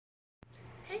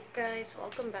Guys,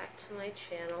 welcome back to my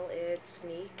channel. It's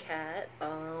me, Kat.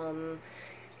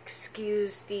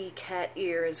 Excuse the cat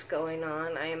ears going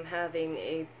on. I am having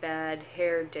a bad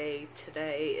hair day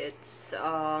today. It's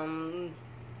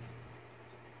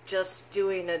just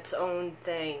doing its own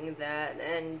thing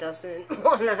and doesn't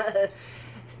wanna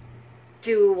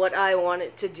do what I want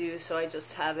it to do, so I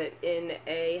just have it in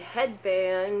a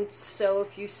headband. So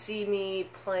if you see me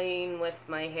playing with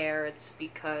my hair, it's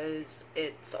because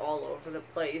it's all over the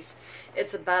place.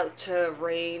 It's about to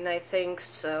rain, I think,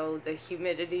 so the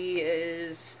humidity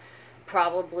is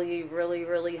probably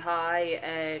really high,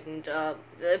 and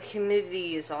the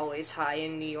humidity is always high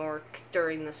in New York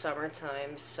during the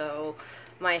summertime, so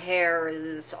my hair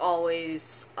is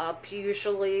always up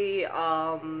usually,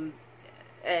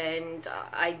 and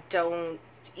I don't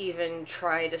even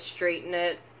try to straighten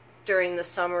it during the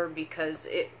summer because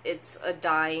it's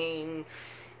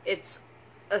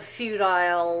a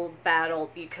futile battle,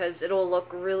 because it'll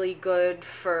look really good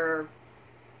for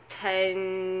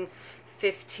 10-15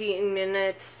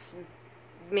 minutes,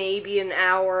 maybe an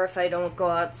hour if I don't go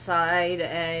outside,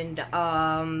 and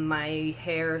my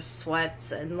hair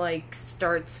sweats and like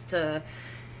starts to,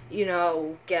 you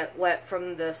know, get wet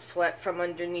from the sweat from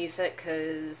underneath it,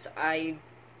 because I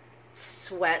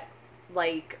sweat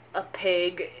like a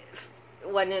pig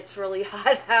when it's really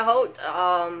hot out.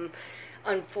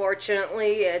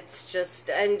 Unfortunately, it's just,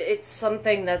 and it's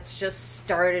something that's just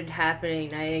started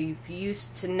happening. I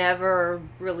used to never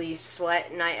really sweat,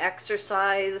 and I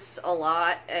exercise a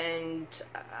lot, and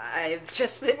I've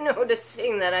just been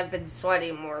noticing that I've been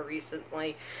sweating more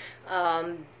recently.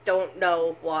 Don't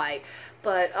know why.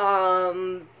 But,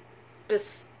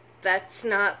 that's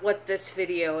not what this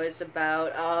video is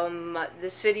about.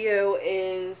 This video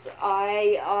is,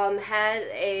 I, had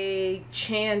a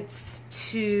chance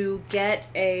to get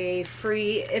a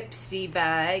free Ipsy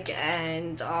bag,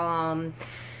 and,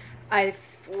 I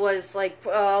was like,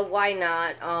 why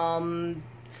not?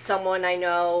 Someone I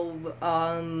know,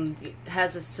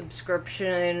 has a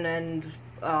subscription, and,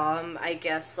 I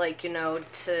guess, like, you know,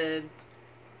 to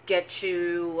get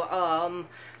you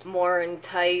more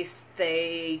enticed,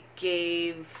 they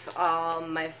gave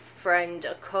my friend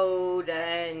a code,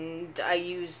 and I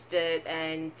used it,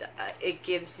 and it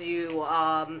gives you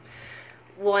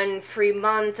 1 free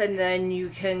month, and then you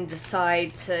can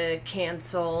decide to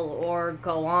cancel or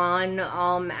go on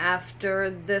after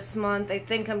this month. I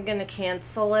think I'm gonna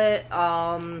cancel it.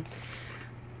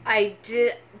 I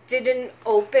didn't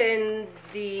open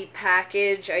the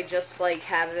package. I just like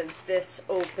have this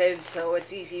open so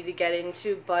it's easy to get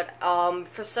into, but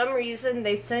for some reason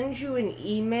they send you an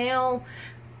email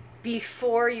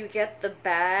before you get the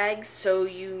bag, so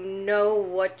you know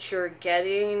what you're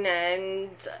getting, and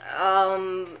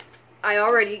I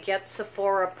already get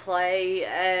Sephora Play,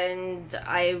 and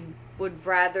I would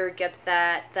rather get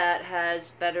that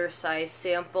has better size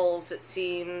samples, it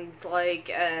seemed like,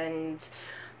 and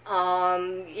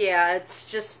yeah, it's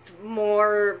just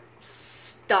more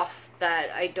stuff that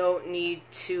I don't need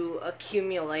to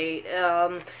accumulate.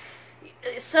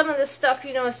 Some of the stuff,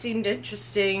 you know, seemed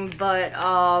interesting, but,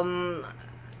 I'm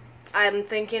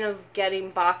thinking of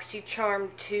getting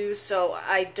BoxyCharm too, so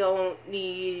I don't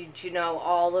need, you know,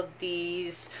 all of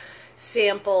these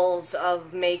samples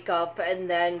of makeup, and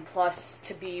then plus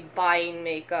to be buying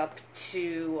makeup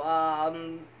to,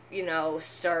 you know,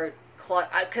 start,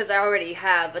 because I already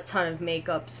have a ton of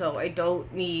makeup, so I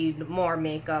don't need more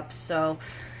makeup. So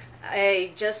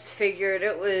I just figured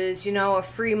it was, you know, a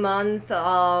free month,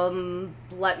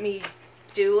 let me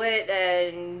do it,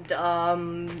 and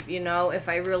you know, if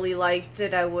I really liked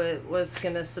it, I was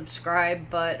gonna subscribe,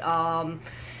 but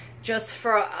just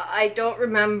for, I don't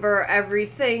remember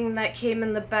everything that came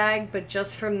in the bag, but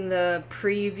just from the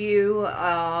preview,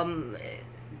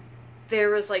 there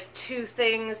was like 2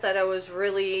 things that I was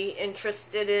really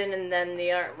interested in, and then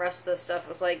the rest of the stuff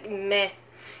was like meh,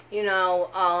 you know.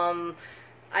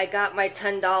 I got my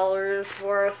 $10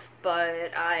 worth,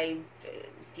 but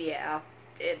yeah,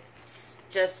 it's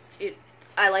just,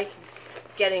 I like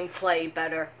getting play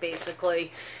better,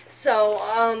 basically.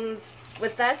 So,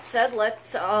 with that said,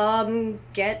 let's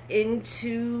get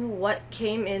into what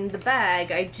came in the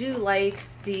bag. I do like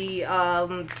the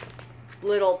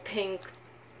little pink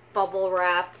bubble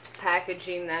wrapped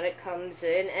packaging that it comes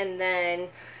in, and then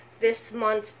this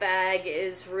month's bag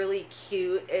is really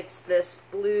cute. It's this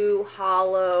blue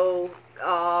hollow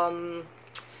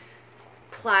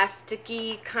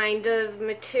plasticky kind of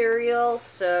material,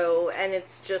 so, and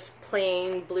it's just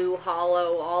plain blue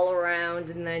hollow all around,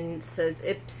 and then it says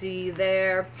Ipsy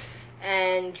there,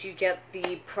 and you get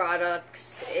the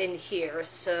products in here.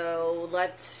 So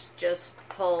let's just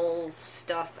pull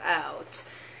stuff out.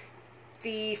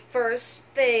 The first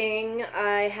thing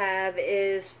I have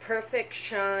is Perfect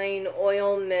Shine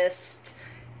Oil Mist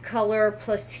Color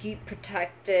Plus Heat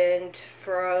Protectant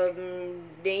from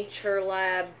Nature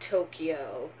Lab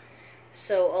Tokyo.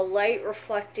 So a light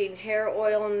reflecting hair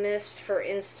oil mist for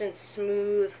instant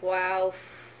smooth wow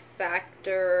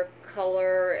factor,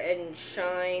 color, and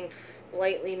shine.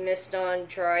 Lightly mist on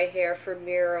dry hair for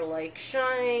mirror-like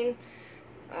shine.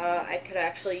 I could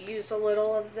actually use a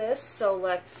little of this, so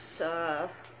let's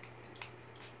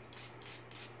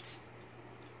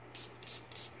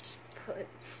put...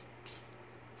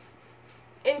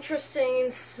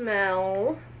 Interesting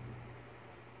smell.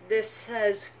 This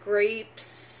has grape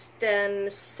stem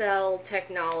cell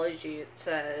technology, it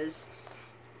says.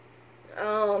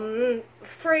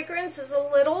 Fragrance is a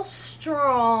little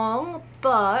strong,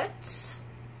 but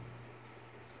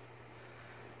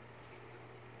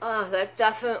that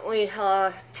definitely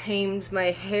tamed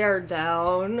my hair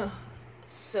down,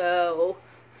 so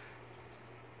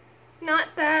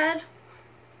not bad.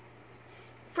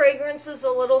 Fragrance is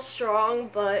a little strong,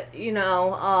 but you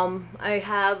know, I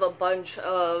have a bunch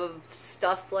of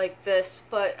stuff like this,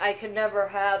 but I could never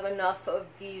have enough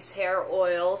of these hair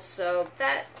oils, so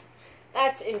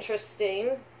that's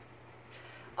interesting.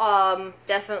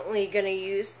 Definitely gonna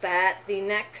use that. The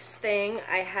next thing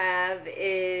I have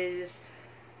is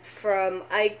from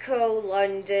Eyeko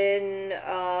London,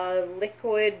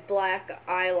 liquid black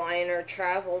eyeliner,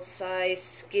 travel size,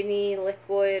 skinny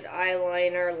liquid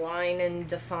eyeliner, line and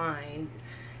define.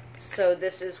 So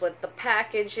this is what the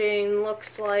packaging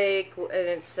looks like, and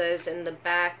it says in the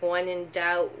back, when in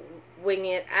doubt, wing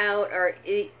it out.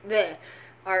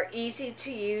 Our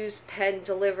easy-to-use pen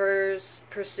delivers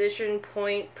precision,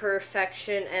 point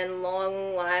perfection, and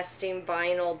long-lasting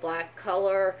vinyl black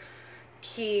color.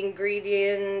 Key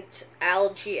ingredient,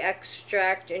 algae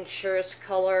extract, ensures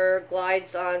color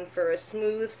glides on for a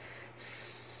smooth,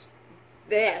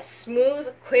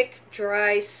 quick,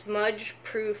 dry,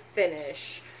 smudge-proof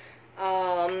finish.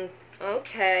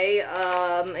 Okay,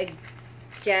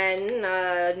 again,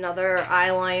 another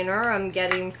eyeliner I'm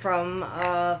getting from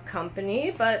a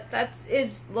company, but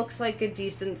looks like a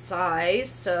decent size,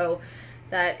 so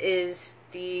that is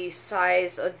the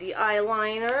size of the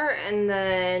eyeliner. And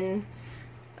then,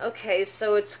 okay,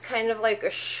 so it's kind of like a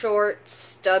short,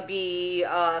 stubby,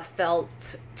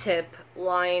 felt tip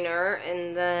liner,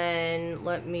 and then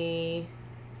let me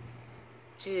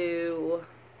do...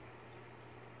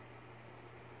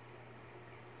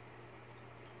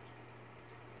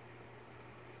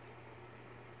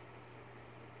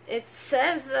 It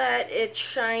says that it's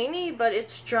shiny, but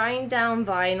it's drying down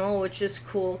vinyl, which is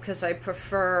cool because I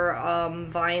prefer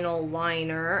vinyl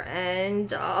liner. And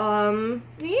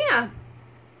yeah,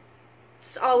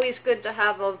 it's always good to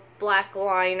have a black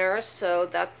liner, so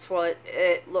that's what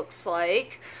it looks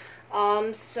like.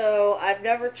 So I've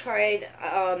never tried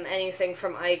anything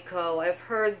from Eyeko. I've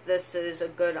heard this is a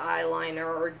good eyeliner,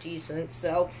 or decent,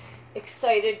 so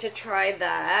excited to try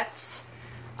that.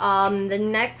 The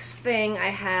next thing I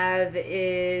have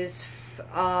is,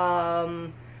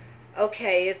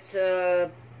 okay, it's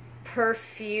a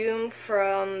perfume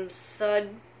from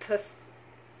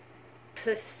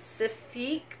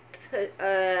Pacifique.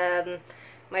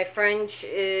 My French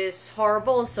is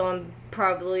horrible, so I'm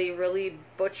probably really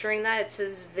butchering that. It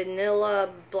says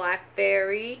Vanilla,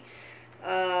 Blackberry,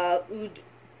 Eau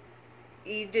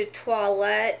de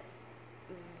Toilette,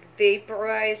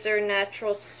 Vaporizer,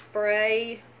 Natural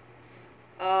Spray,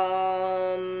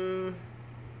 and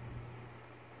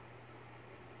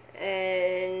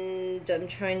I'm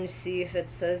trying to see if it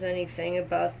says anything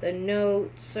about the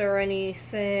notes or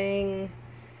anything.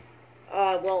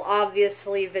 Well,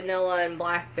 obviously vanilla and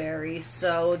blackberry,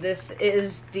 so this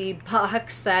is the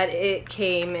box that it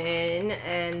came in,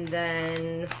 and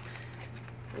then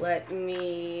let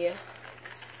me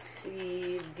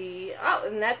see the, oh,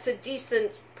 and that's a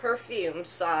decent perfume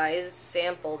size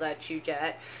sample that you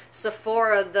get.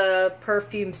 Sephora, the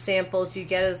perfume samples you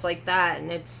get is like that,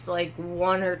 and it's like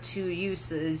 1 or 2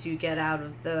 uses you get out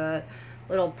of the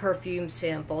little perfume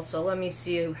sample. So let me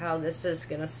see how this is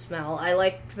gonna smell. I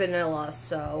like vanilla,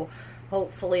 so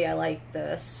hopefully I like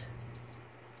this.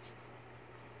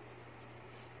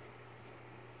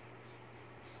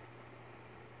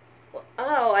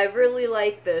 Oh, I really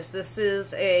like this. This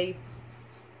is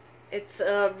it's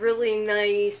a really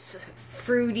nice,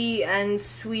 fruity and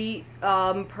sweet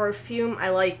perfume.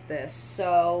 I like this.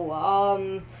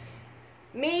 So,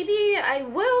 maybe I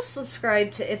will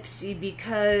subscribe to Ipsy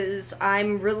because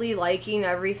I'm really liking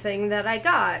everything that I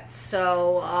got.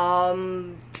 So,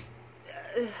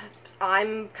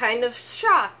 I'm kind of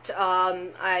shocked.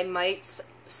 I might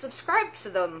subscribe to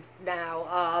them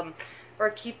now,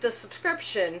 or keep the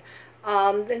subscription.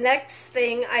 The next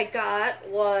thing I got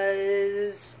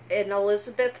was an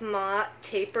Elizabeth Mott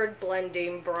Tapered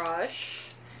Blending Brush.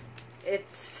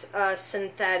 It's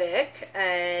synthetic,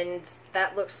 and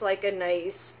that looks like a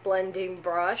nice blending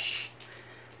brush.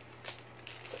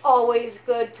 It's always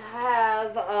good to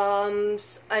have a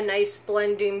nice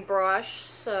blending brush,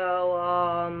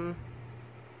 so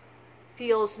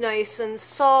feels nice and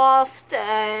soft,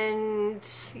 and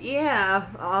yeah,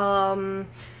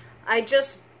 I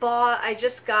just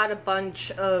got a bunch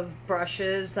of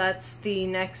brushes. That's the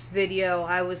next video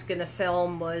I was gonna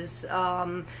film. Was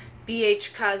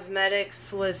BH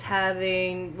Cosmetics was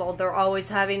having, well, they're always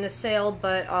having a sale,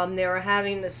 but they were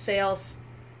having a sale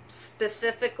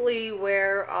specifically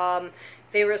where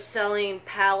they were selling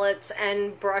palettes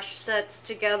and brush sets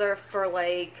together for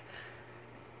like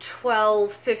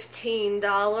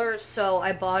 $12–15, so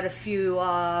I bought a few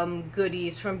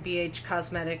goodies from BH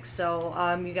Cosmetics. So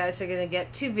you guys are gonna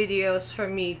get 2 videos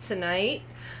from me tonight,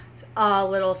 a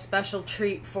little special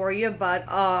treat for you. But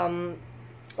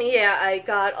yeah, I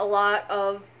got a lot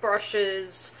of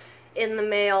brushes in the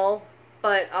mail,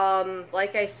 but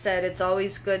like I said, it's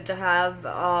always good to have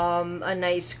a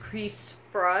nice crease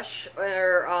brush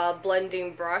or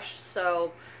blending brush.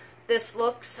 So this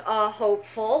looks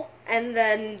hopeful. And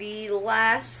then the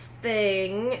last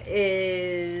thing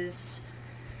is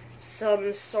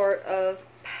some sort of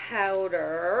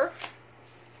powder.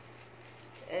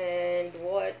 And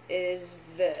what is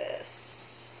this?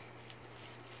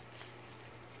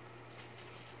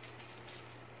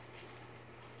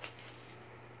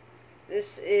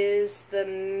 This is the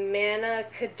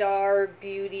Mannakadar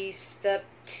Beauty Step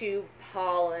 2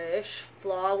 Polish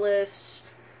Flawless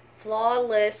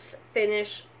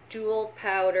Finish Dual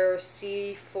Powder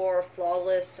C4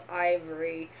 Flawless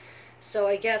Ivory. So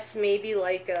I guess maybe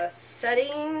like a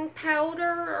setting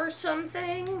powder or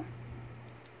something.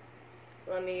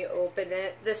 Let me open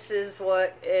it. This is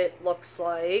what it looks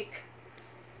like.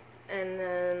 And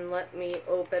then let me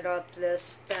open up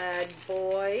this bad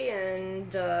boy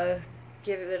and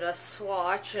give it a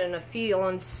swatch and a feel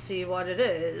and see what it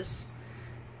is.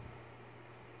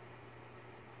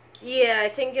 Yeah, I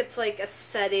think it's like a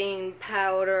setting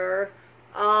powder.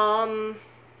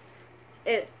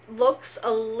 It looks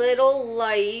a little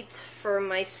light for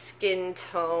my skin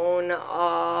tone.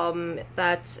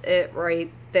 That's it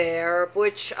right there.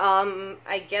 Which,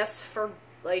 I guess for,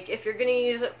 like, if you're gonna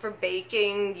use it for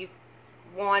baking, you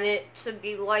want it to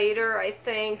be lighter, I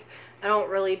think. I don't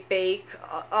really bake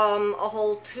a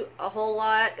whole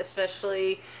lot,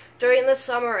 especially during the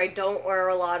summer. I don't wear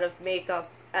a lot of makeup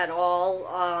at all.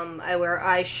 I wear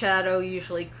eyeshadow,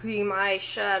 usually cream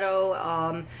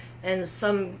eyeshadow, and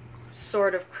some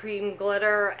sort of cream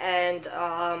glitter, and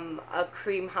a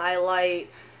cream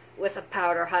highlight with a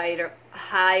powder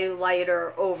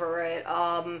highlighter over it.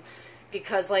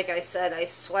 Because, like I said, I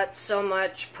sweat so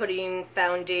much putting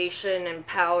foundation and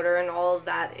powder and all of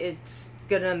that, it's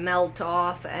gonna melt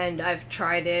off. And I've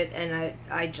tried it, and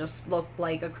I just look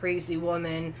like a crazy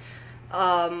woman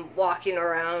walking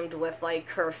around with like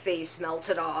her face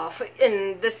melted off.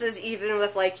 And this is even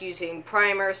with like using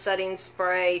primer, setting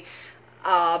spray.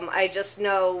 I just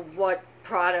know what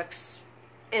products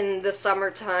in the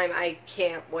summertime I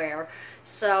can't wear.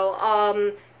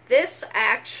 So this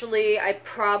actually I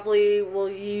probably will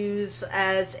use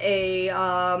as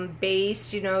a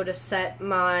base, you know, to set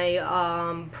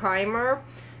my primer.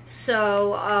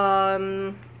 So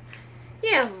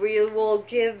yeah, we will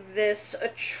give this a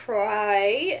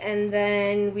try, and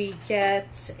then we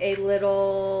get a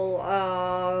little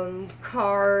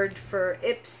card for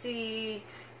Ipsy.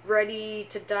 Ready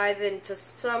to dive into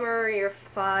summer, your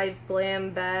 5 glam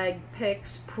bag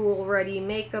picks, pool ready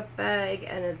makeup bag,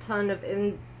 and a ton of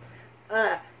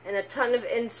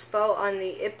inspo on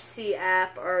the Ipsy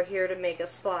app are here to make a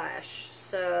splash.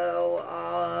 So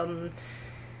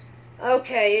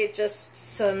okay, just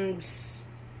some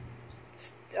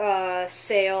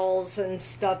sales and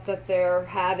stuff that they're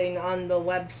having on the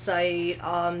website.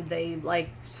 They like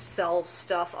sell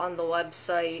stuff on the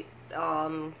website,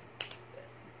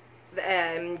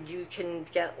 and you can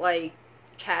get like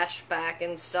cash back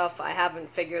and stuff. I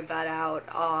haven't figured that out.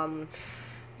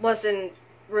 Wasn't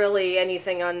really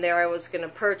anything on there I was gonna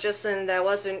purchase, and I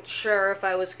wasn't sure if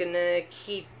I was gonna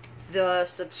keep the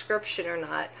subscription or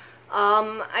not.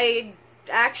 I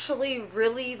actually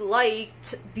really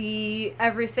liked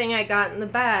everything I got in the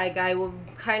bag. I was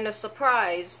kind of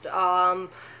surprised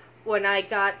when I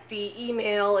got the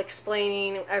email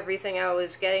explaining everything I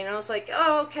was getting. I was like,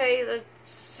 oh, okay,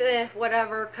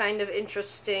 whatever, kind of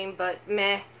interesting, but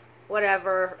meh,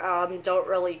 whatever, don't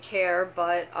really care,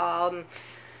 but,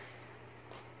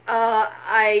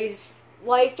 I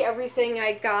like everything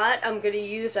I got. I'm gonna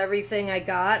use everything I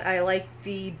got. I like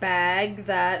the bag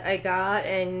that I got,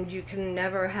 and you can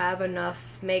never have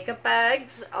enough makeup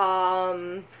bags.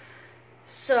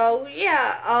 So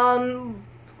yeah,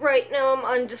 right now I'm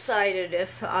undecided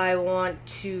if I want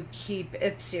to keep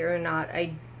Ipsy or not.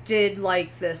 I did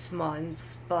like this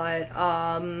month's, but,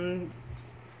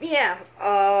 yeah,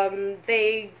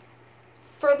 they,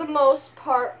 for the most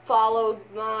part, followed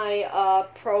my,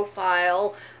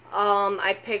 profile.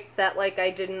 I picked that, like,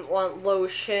 I didn't want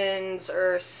lotions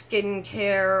or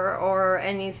skincare or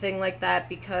anything like that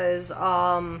because,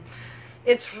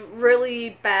 it's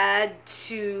really bad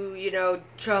to, you know,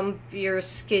 jump your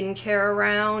skincare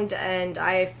around, and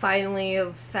I finally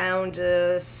have found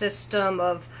a system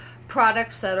of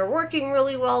products that are working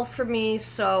really well for me,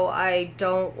 so I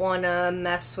don't want to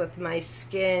mess with my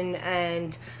skin,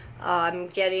 and I'm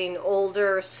getting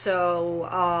older, so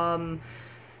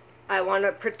I want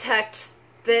to protect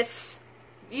this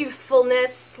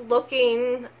youthfulness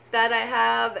looking that I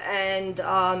have, and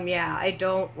yeah, I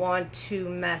don't want to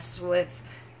mess with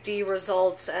the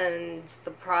results and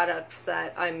the products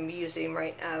that I'm using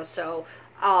right now. So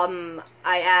I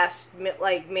asked,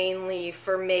 like, mainly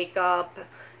for makeup,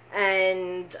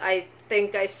 and I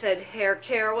think I said hair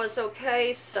care was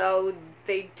okay, so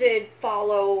they did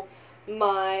follow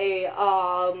my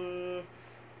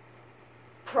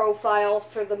profile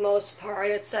for the most part,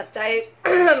 except I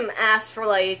asked for,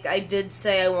 like, I did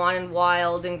say I wanted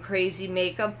wild and crazy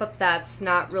makeup, but that's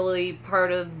not really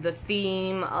part of the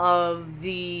theme of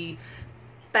the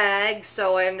bag,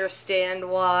 so I understand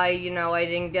why, you know, I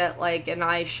didn't get, like, an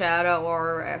eyeshadow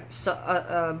or,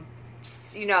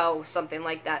 you know, something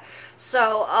like that.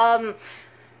 So,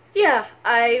 yeah,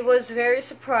 I was very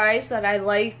surprised that I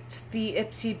liked the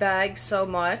Ipsy bag so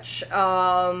much.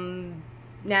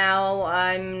 Now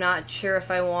I'm not sure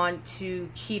if I want to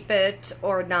keep it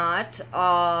or not.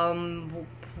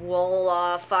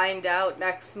 We'll find out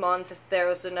next month if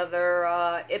there's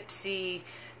another Ipsy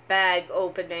bag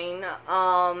opening. Yeah,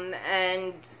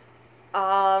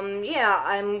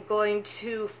 I'm going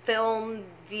to film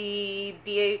the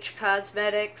BH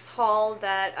Cosmetics haul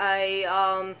that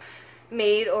I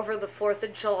made over the 4th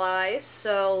of July,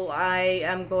 so I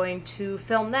am going to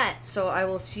film that. So I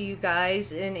will see you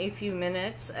guys in a few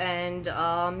minutes, and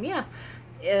yeah,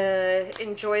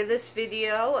 enjoy this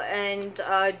video, and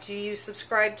do you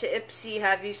subscribe to Ipsy?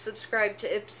 Have you subscribed to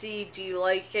Ipsy? Do you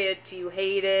like it? Do you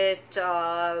hate it?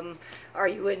 Are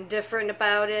you indifferent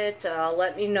about it?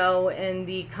 Let me know in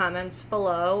the comments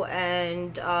below,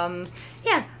 and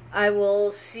yeah, I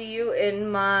will see you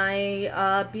in my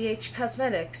BH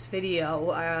Cosmetics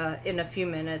video in a few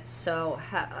minutes. So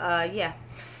yeah,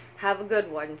 have a good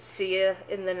one. See you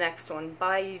in the next one.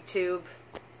 Bye, YouTube.